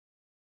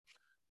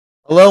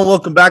Hello and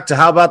welcome back to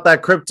How About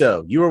That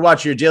Crypto. You are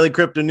watching your daily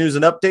crypto news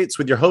and updates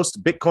with your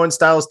host, Bitcoin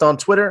Stylist on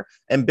Twitter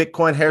and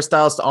Bitcoin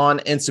Hairstylist on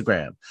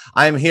Instagram.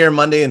 I am here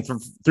Monday and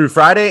through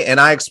Friday, and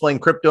I explain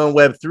crypto and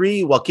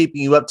Web3 while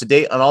keeping you up to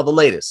date on all the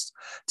latest.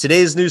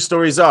 Today's news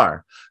stories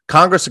are: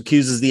 Congress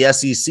accuses the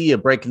SEC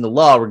of breaking the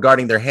law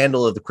regarding their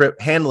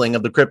handling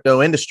of the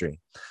crypto industry.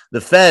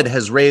 The Fed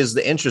has raised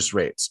the interest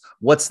rates.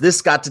 What's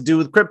this got to do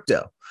with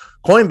crypto?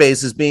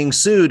 Coinbase is being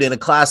sued in a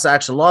class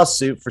action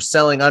lawsuit for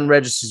selling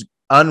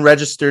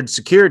unregistered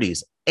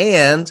securities.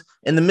 And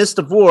in the midst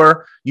of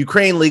war,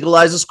 Ukraine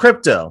legalizes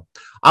crypto.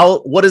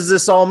 What does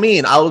this all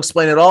mean? I'll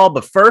explain it all.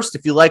 But first,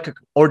 if you like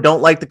or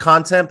don't like the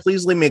content,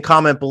 please leave me a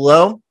comment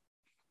below.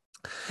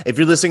 If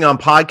you're listening on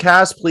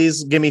podcast,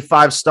 please give me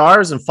 5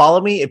 stars and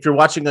follow me. If you're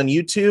watching on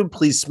YouTube,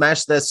 please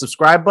smash that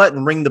subscribe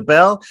button, ring the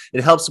bell.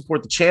 It helps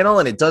support the channel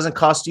and it doesn't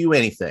cost you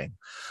anything.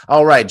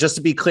 All right, just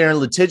to be clear and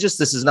litigious,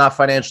 this is not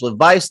financial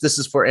advice. This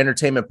is for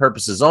entertainment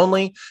purposes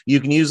only.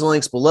 You can use the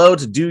links below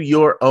to do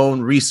your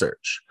own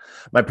research.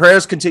 My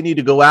prayers continue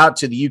to go out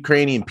to the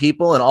Ukrainian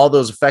people and all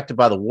those affected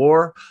by the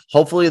war.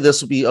 Hopefully,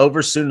 this will be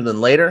over sooner than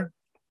later.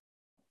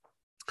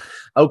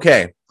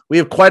 Okay. We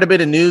have quite a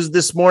bit of news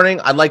this morning.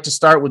 I'd like to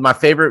start with my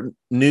favorite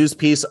news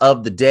piece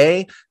of the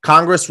day.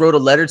 Congress wrote a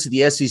letter to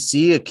the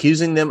SEC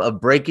accusing them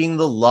of breaking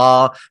the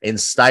law and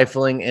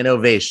stifling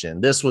innovation.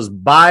 This was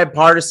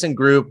bipartisan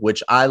group,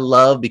 which I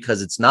love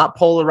because it's not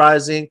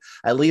polarizing,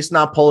 at least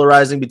not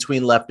polarizing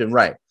between left and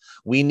right.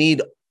 We need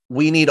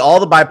all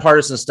the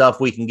bipartisan stuff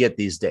we can get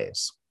these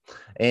days.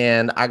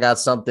 And I got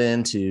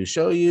something to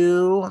show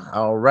you.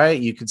 All right.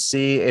 You can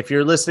see if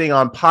you're listening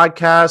on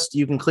podcast,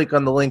 you can click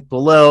on the link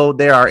below.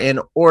 They are in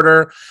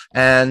order.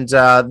 And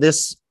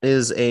this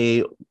is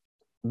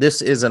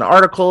an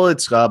article.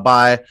 It's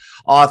by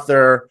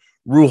author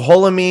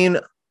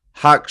Ruholamin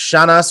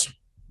Hakshanas,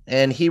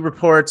 and he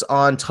reports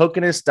on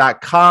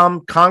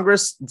tokenist.com.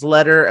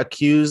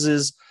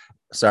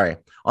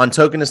 On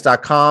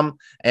tokenist.com.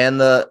 And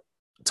the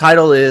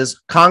title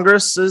is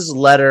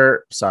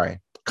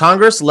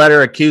Congress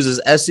letter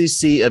accuses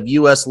SEC of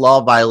U.S.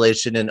 law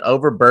violation and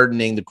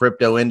overburdening the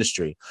crypto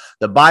industry.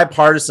 The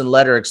bipartisan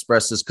letter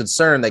expresses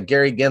concern that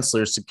Gary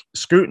Gensler's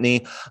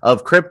scrutiny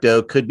of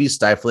crypto could be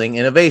stifling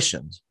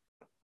innovations.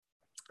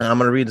 And I'm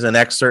going to read an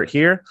excerpt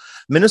here.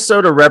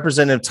 Minnesota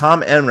Representative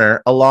Tom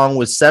Emmer, along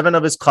with 7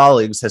 of his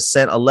colleagues, has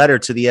sent a letter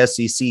to the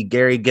SEC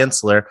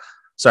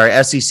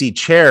SEC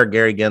Chair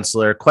Gary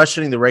Gensler,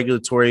 questioning the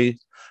regulatory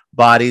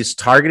body's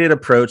targeted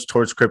approach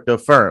towards crypto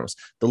firms.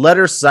 The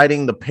letter,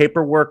 citing the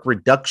Paperwork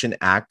Reduction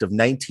Act of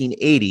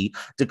 1980,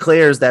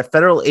 declares that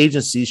federal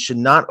agencies should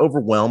not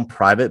overwhelm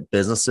private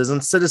businesses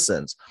and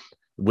citizens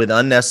with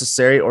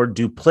unnecessary or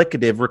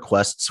duplicative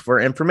requests for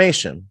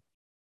information.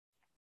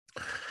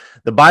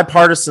 The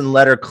bipartisan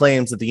letter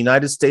claims that the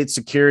United States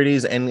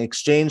Securities and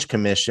Exchange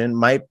Commission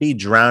might be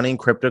drowning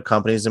crypto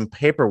companies in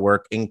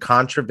paperwork in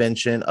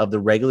contravention of the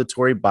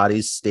regulatory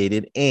body's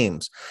stated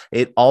aims.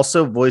 It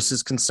also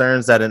voices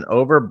concerns that an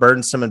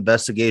overburdensome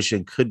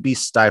investigation could be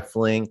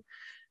stifling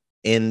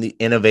in the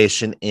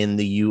innovation in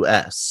the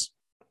U.S.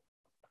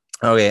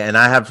 Okay, and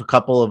I have a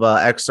couple of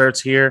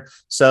excerpts here.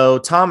 So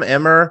Tom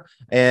Emmer,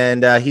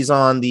 and he's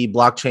on the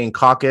Blockchain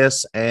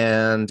Caucus,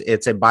 and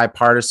it's a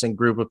bipartisan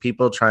group of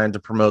people trying to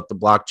promote the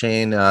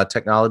blockchain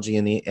technology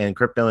and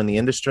crypto in the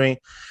industry.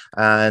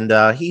 And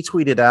he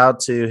tweeted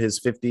out to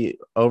his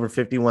over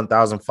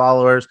 51,000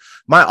 followers: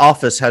 "My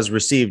office has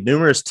received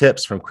numerous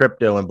tips from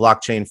crypto and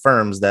blockchain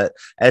firms that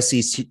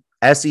SEC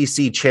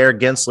Chair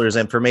Gensler's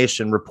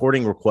information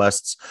reporting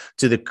requests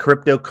to the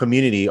crypto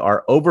community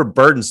are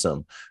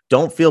overburdensome,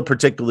 don't feel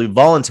particularly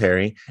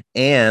voluntary,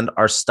 and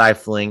are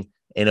stifling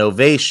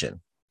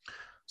innovation."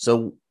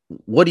 So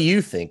what do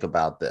you think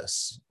about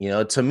this?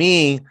 To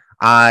me,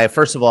 I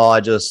just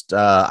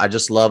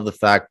love the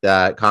fact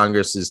that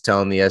Congress is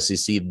telling the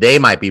SEC they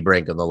might be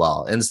breaking the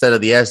law instead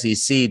of the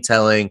SEC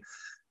telling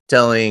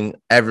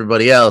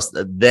everybody else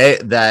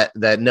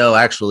that no,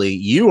 actually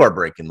you are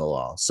breaking the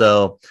law.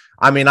 So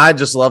I mean, I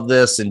just love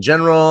this in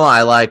general.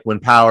 I like when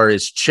power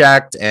is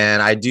checked,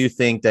 and I do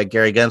think that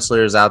Gary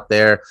Gensler is out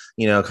there,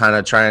 kind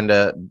of trying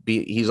to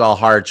he's all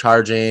hard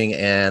charging,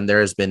 and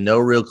there has been no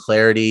real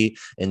clarity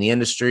in the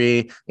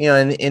industry.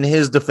 In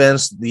his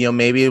defense,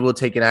 maybe it will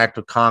take an act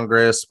of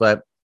Congress,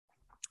 but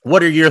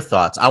what are your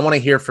thoughts? I want to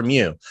hear from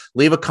you.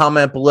 Leave a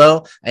comment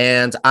below,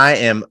 and I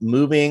am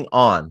moving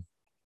on.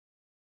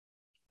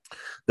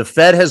 The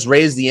Fed has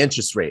raised the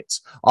interest rates.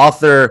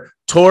 Author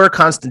Tor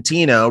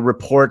Constantino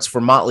reports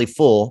for Motley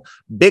Fool,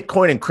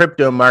 Bitcoin and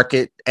crypto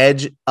market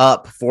edge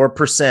up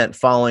 4%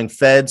 following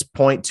Fed's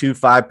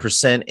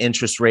 0.25%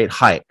 interest rate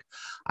hike.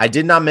 I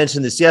did not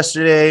mention this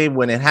yesterday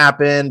when it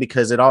happened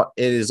because it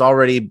is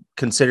already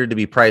considered to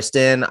be priced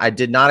in. I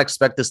did not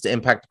expect this to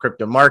impact the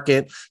crypto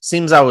market.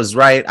 Seems I was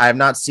right. I have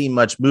not seen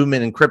much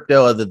movement in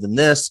crypto other than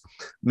this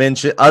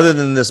mentioned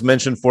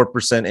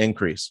 4%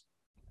 increase.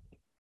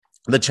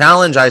 The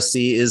challenge I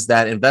see is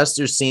that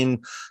investors seem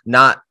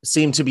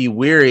to be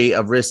weary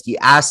of risky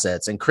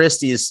assets, and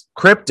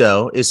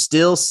crypto is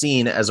still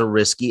seen as a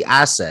risky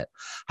asset.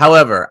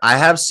 However, I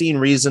have seen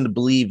reason to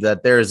believe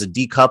that there is a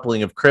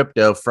decoupling of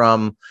crypto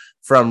from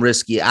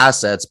risky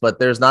assets, but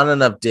there's not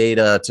enough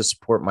data to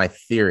support my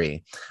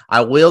theory.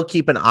 I will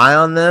keep an eye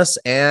on this,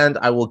 and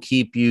I will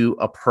keep you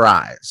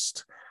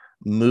apprised.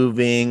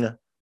 Moving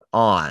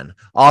on.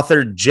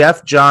 Author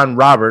Jeff John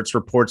Roberts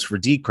reports for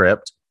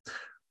Decrypt.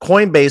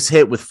 Coinbase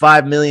hit with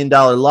 $5 million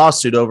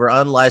lawsuit over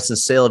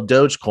unlicensed sale of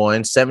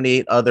Dogecoin,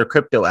 78 other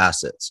crypto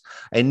assets.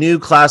 A new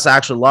class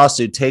action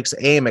lawsuit takes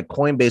aim at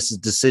Coinbase's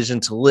decision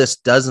to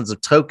list dozens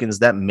of tokens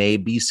that may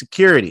be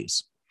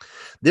securities.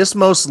 This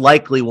most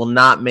likely will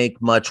not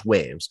make much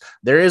waves.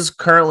 There is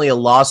currently a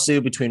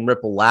lawsuit between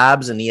Ripple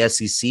Labs and the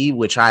SEC,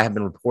 which I have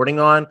been reporting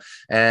on.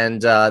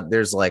 And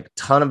there's like a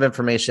ton of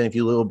information if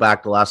you look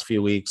back the last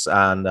few weeks.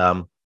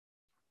 And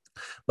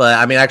but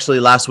I mean,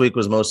 actually, last week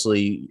was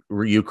mostly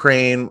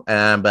Ukraine,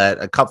 but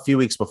a few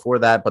weeks before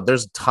that. But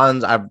there's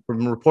tons. I've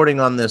been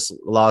reporting on this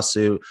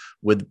lawsuit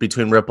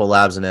between Ripple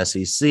Labs and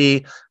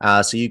SEC,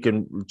 so you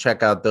can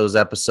check out those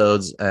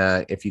episodes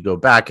if you go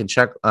back and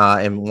check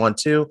and want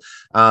to.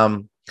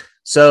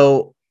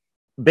 So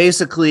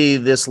basically,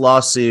 this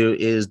lawsuit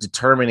is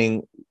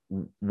determining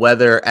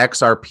whether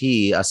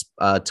XRP,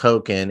 a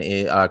token,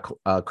 a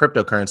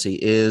cryptocurrency,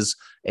 is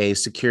a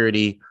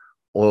security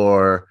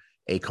or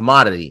a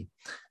commodity.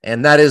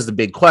 And that is the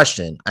big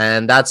question.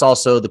 And that's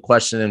also the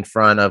question in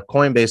front of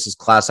Coinbase's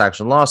class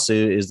action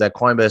lawsuit, is that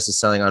Coinbase is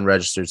selling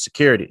unregistered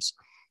securities.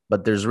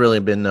 But there's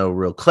really been no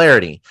real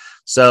clarity.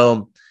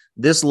 So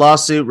this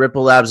lawsuit,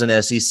 Ripple Labs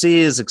and SEC,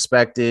 is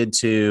expected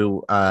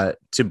to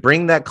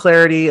bring that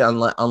clarity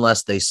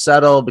unless they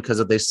settle, because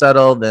if they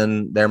settle,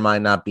 then there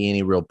might not be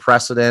any real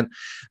precedent.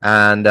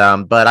 And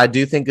but I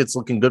do think it's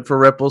looking good for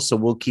Ripple, so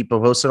we'll keep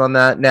posted on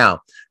that. Now,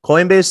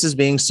 Coinbase is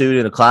being sued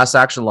in a class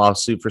action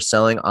lawsuit for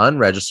selling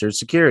unregistered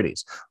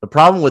securities. The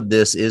problem with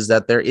this is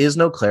that there is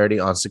no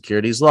clarity on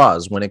securities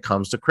laws when it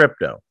comes to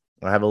crypto.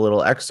 I have a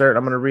little excerpt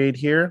I'm going to read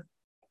here.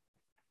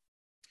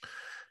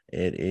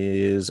 It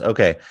is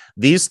okay.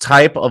 These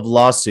type of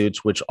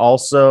lawsuits, which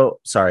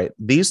almost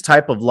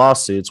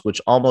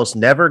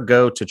never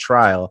go to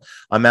trial,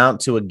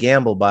 amount to a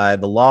gamble by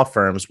the law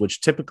firms,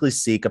 which typically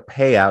seek a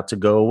payout to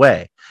go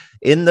away.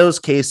 In those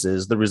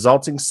cases, the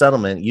resulting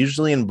settlement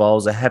usually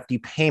involves a hefty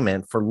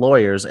payment for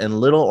lawyers and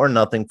little or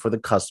nothing for the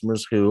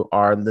customers who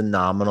are the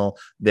nominal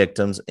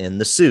victims in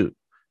the suit.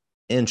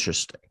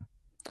 Interesting.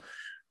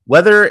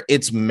 Whatever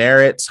its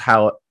merits,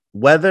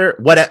 whatever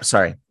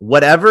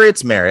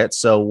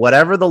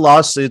the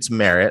lawsuit's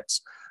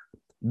merits,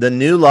 the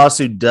new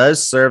lawsuit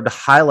does serve to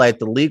highlight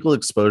the legal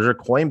exposure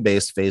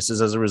Coinbase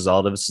faces as a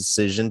result of its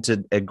decision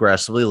to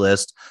aggressively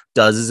list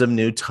dozens of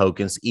new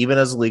tokens, even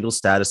as the legal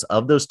status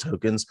of those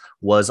tokens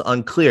was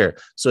unclear.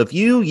 So if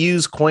you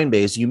use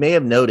Coinbase, you may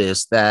have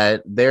noticed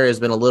that there has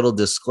been a little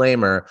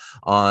disclaimer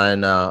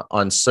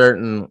on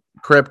certain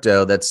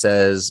crypto that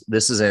says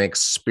this is an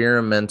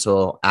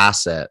experimental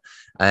asset,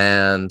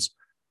 and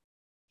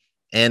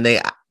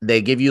they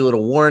give you a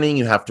little warning.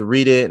 You have to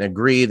read it and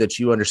agree that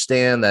you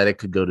understand that it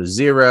could go to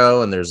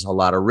zero and there's a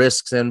lot of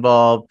risks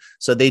involved.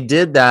 So they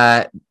did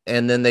that,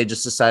 and then they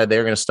just decided they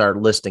were going to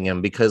start listing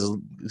them, because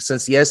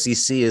since the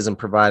SEC isn't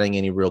providing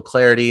any real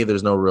clarity,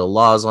 there's no real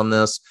laws on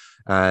this,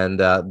 and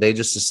they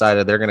just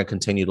decided they're going to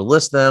continue to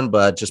list them,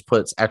 but just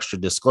puts extra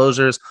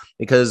disclosures,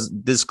 because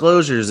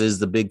disclosures is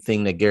the big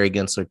thing that Gary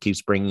Gensler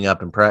keeps bringing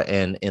up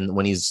and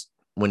when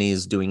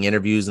he's doing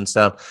interviews and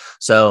stuff.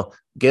 So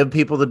give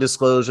people the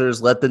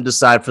disclosures, let them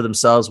decide for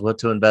themselves what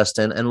to invest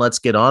in, and let's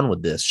get on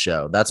with this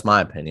show. That's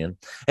my opinion.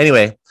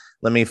 Anyway,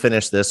 let me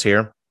finish this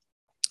here.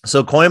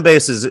 So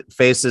Coinbase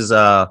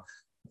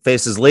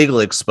faces legal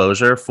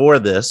exposure for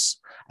this.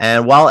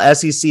 And while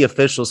SEC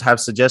officials have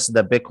suggested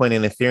that Bitcoin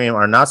and Ethereum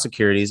are not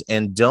securities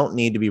and don't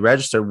need to be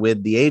registered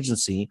with the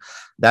agency,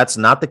 that's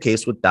not the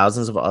case with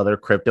thousands of other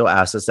crypto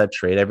assets that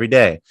trade every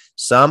day,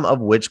 some of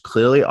which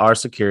clearly are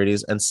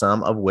securities and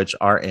some of which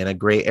are in a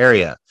gray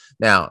area.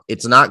 Now,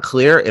 it's not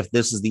clear if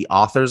this is the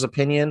author's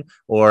opinion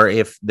or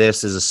if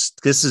this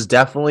is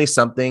definitely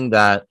something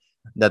that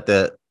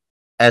the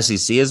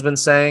SEC has been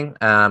saying.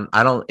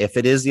 If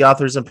it is the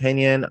author's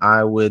opinion,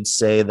 I would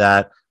say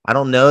that I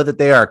don't know that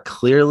they are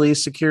clearly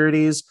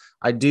securities.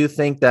 I do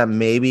think that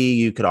maybe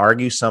you could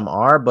argue some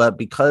are, but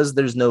because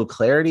there's no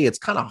clarity, it's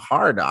kind of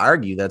hard to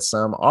argue that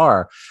some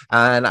are.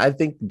 And I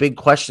think the big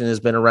question has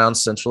been around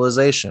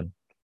centralization.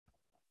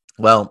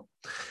 Well,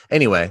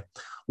 anyway,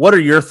 what are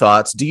your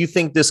thoughts? Do you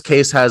think this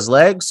case has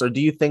legs, or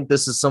do you think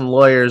this is some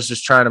lawyers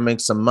just trying to make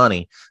some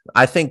money?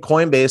 I think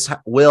Coinbase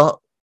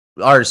will.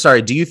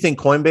 Do you think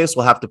Coinbase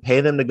will have to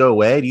pay them to go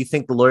away? Do you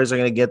think the lawyers are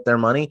going to get their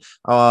money?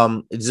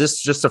 Is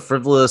this just a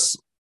frivolous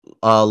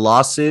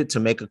lawsuit to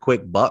make a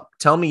quick buck?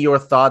 Tell me your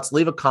thoughts.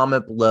 Leave a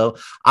comment below.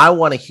 I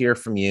want to hear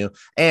from you.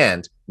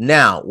 And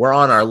now we're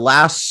on our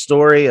last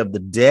story of the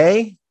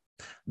day.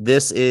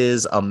 This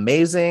is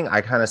amazing.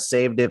 I kind of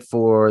saved it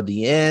for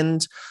the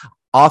end.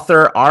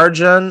 Author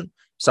Arjun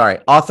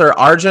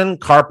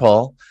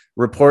Karpal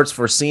reports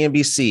for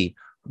CNBC.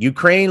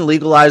 Ukraine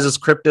legalizes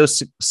crypto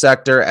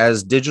sector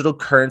as digital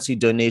currency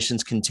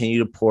donations continue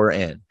to pour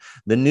in.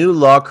 The new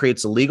law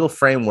creates a legal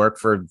framework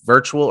for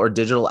virtual or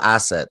digital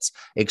assets,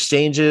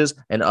 exchanges,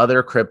 and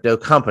other crypto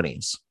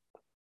companies.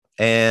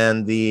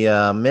 And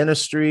the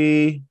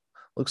ministry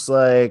looks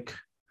like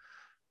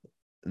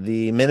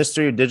the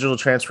Ministry of Digital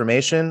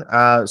Transformation.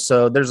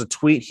 So there's a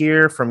tweet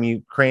here from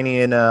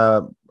Ukrainian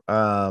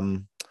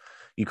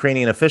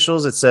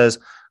officials. It says,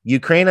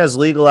 Ukraine has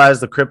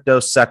legalized the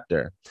crypto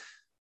sector.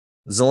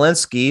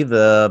 Zelensky,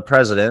 the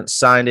president,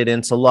 signed it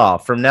into law.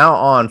 From now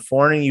on,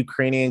 foreign and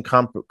Ukrainian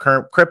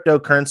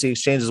cryptocurrency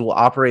exchanges will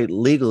operate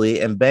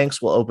legally and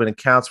banks will open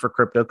accounts for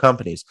crypto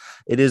companies.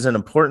 It is an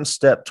important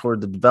step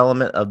toward the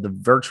development of the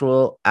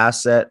virtual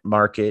asset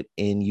market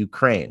in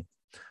Ukraine.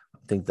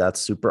 I think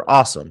that's super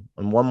awesome.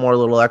 And one more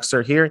little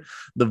excerpt here.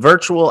 The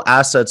virtual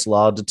assets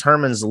law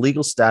determines the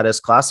legal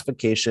status,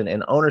 classification,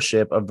 and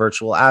ownership of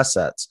virtual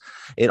assets.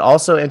 It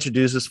also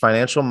introduces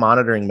financial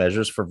monitoring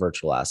measures for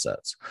virtual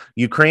assets.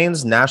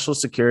 Ukraine's National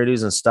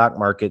Securities and Stock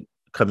Market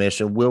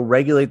Commission will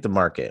regulate the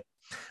market.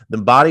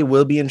 The body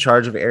will be in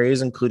charge of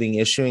areas including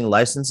issuing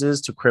licenses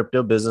to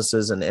crypto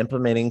businesses and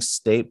implementing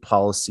state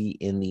policy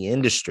in the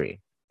industry.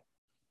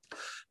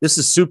 This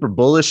is super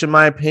bullish in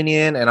my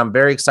opinion, and I'm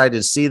very excited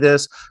to see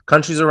this.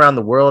 Countries around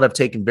the world have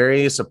taken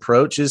various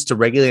approaches to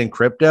regulating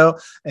crypto,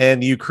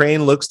 and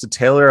Ukraine looks to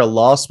tailor a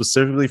law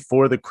specifically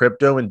for the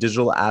crypto and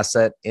digital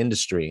asset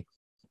industry.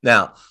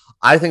 Now,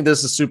 I think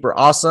this is super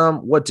awesome.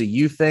 What do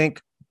you think?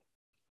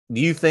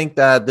 Do you think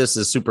that this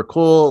is super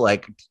cool?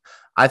 Like,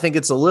 I think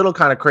it's a little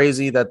kind of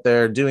crazy that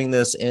they're doing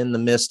this in the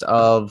midst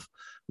of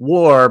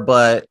war,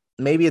 but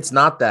maybe it's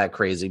not that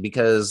crazy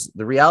because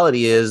the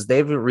reality is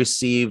they've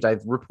received,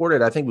 I've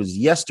reported, I think it was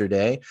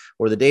yesterday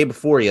or the day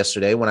before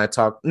yesterday when I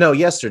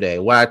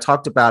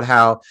talked about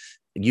how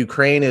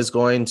Ukraine is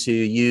going to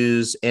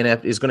is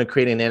going to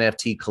create an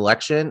NFT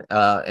collection,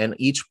 and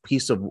each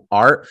piece of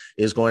art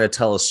is going to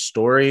tell a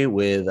story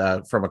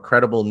from a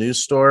credible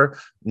news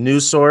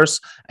source,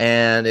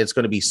 and it's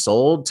going to be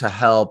sold to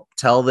help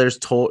tell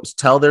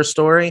their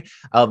story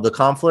of the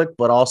conflict,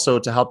 but also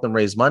to help them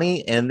raise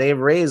money. And they've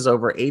raised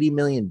over $80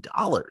 million.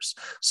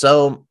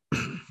 So,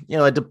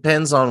 it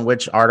depends on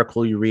which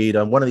article you read.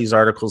 One of these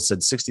articles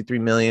said 63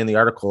 million. The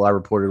article I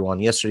reported on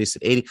yesterday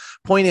said 80.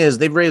 Point is,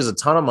 they've raised a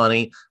ton of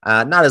money,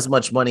 not as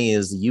much money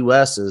as the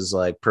U.S. is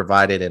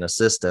provided in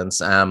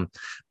assistance,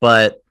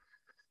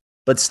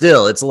 but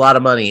still, it's a lot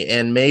of money.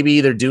 And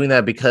maybe they're doing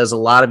that because a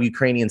lot of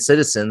Ukrainian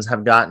citizens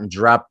have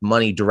dropped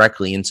money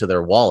directly into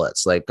their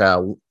wallets.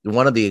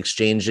 One of the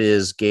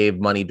exchanges gave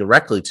money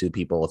directly to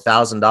people,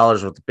 $1,000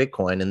 worth of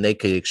Bitcoin, and they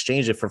could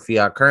exchange it for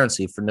fiat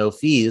currency for no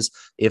fees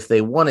if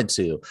they wanted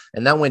to.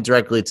 And that went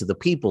directly to the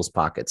people's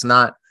pockets,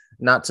 not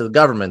to the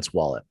government's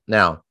wallet.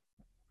 Now,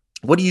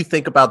 what do you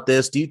think about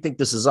this? Do you think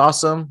this is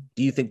awesome?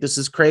 Do you think this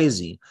is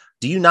crazy?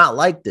 Do you not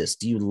like this?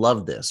 Do you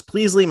love this?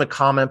 Please leave a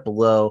comment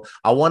below.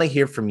 I want to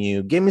hear from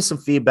you. Give me some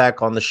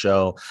feedback on the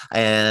show,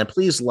 and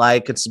please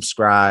like and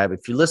subscribe.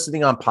 If you're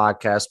listening on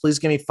podcast, please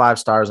give me 5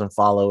 stars and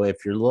follow.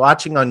 If you're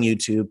watching on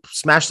YouTube,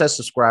 smash that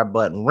subscribe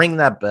button, ring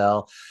that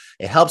bell.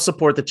 It helps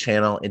support the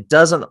channel. It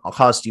doesn't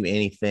cost you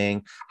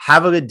anything.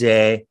 Have a good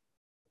day.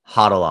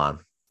 Hodl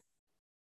on.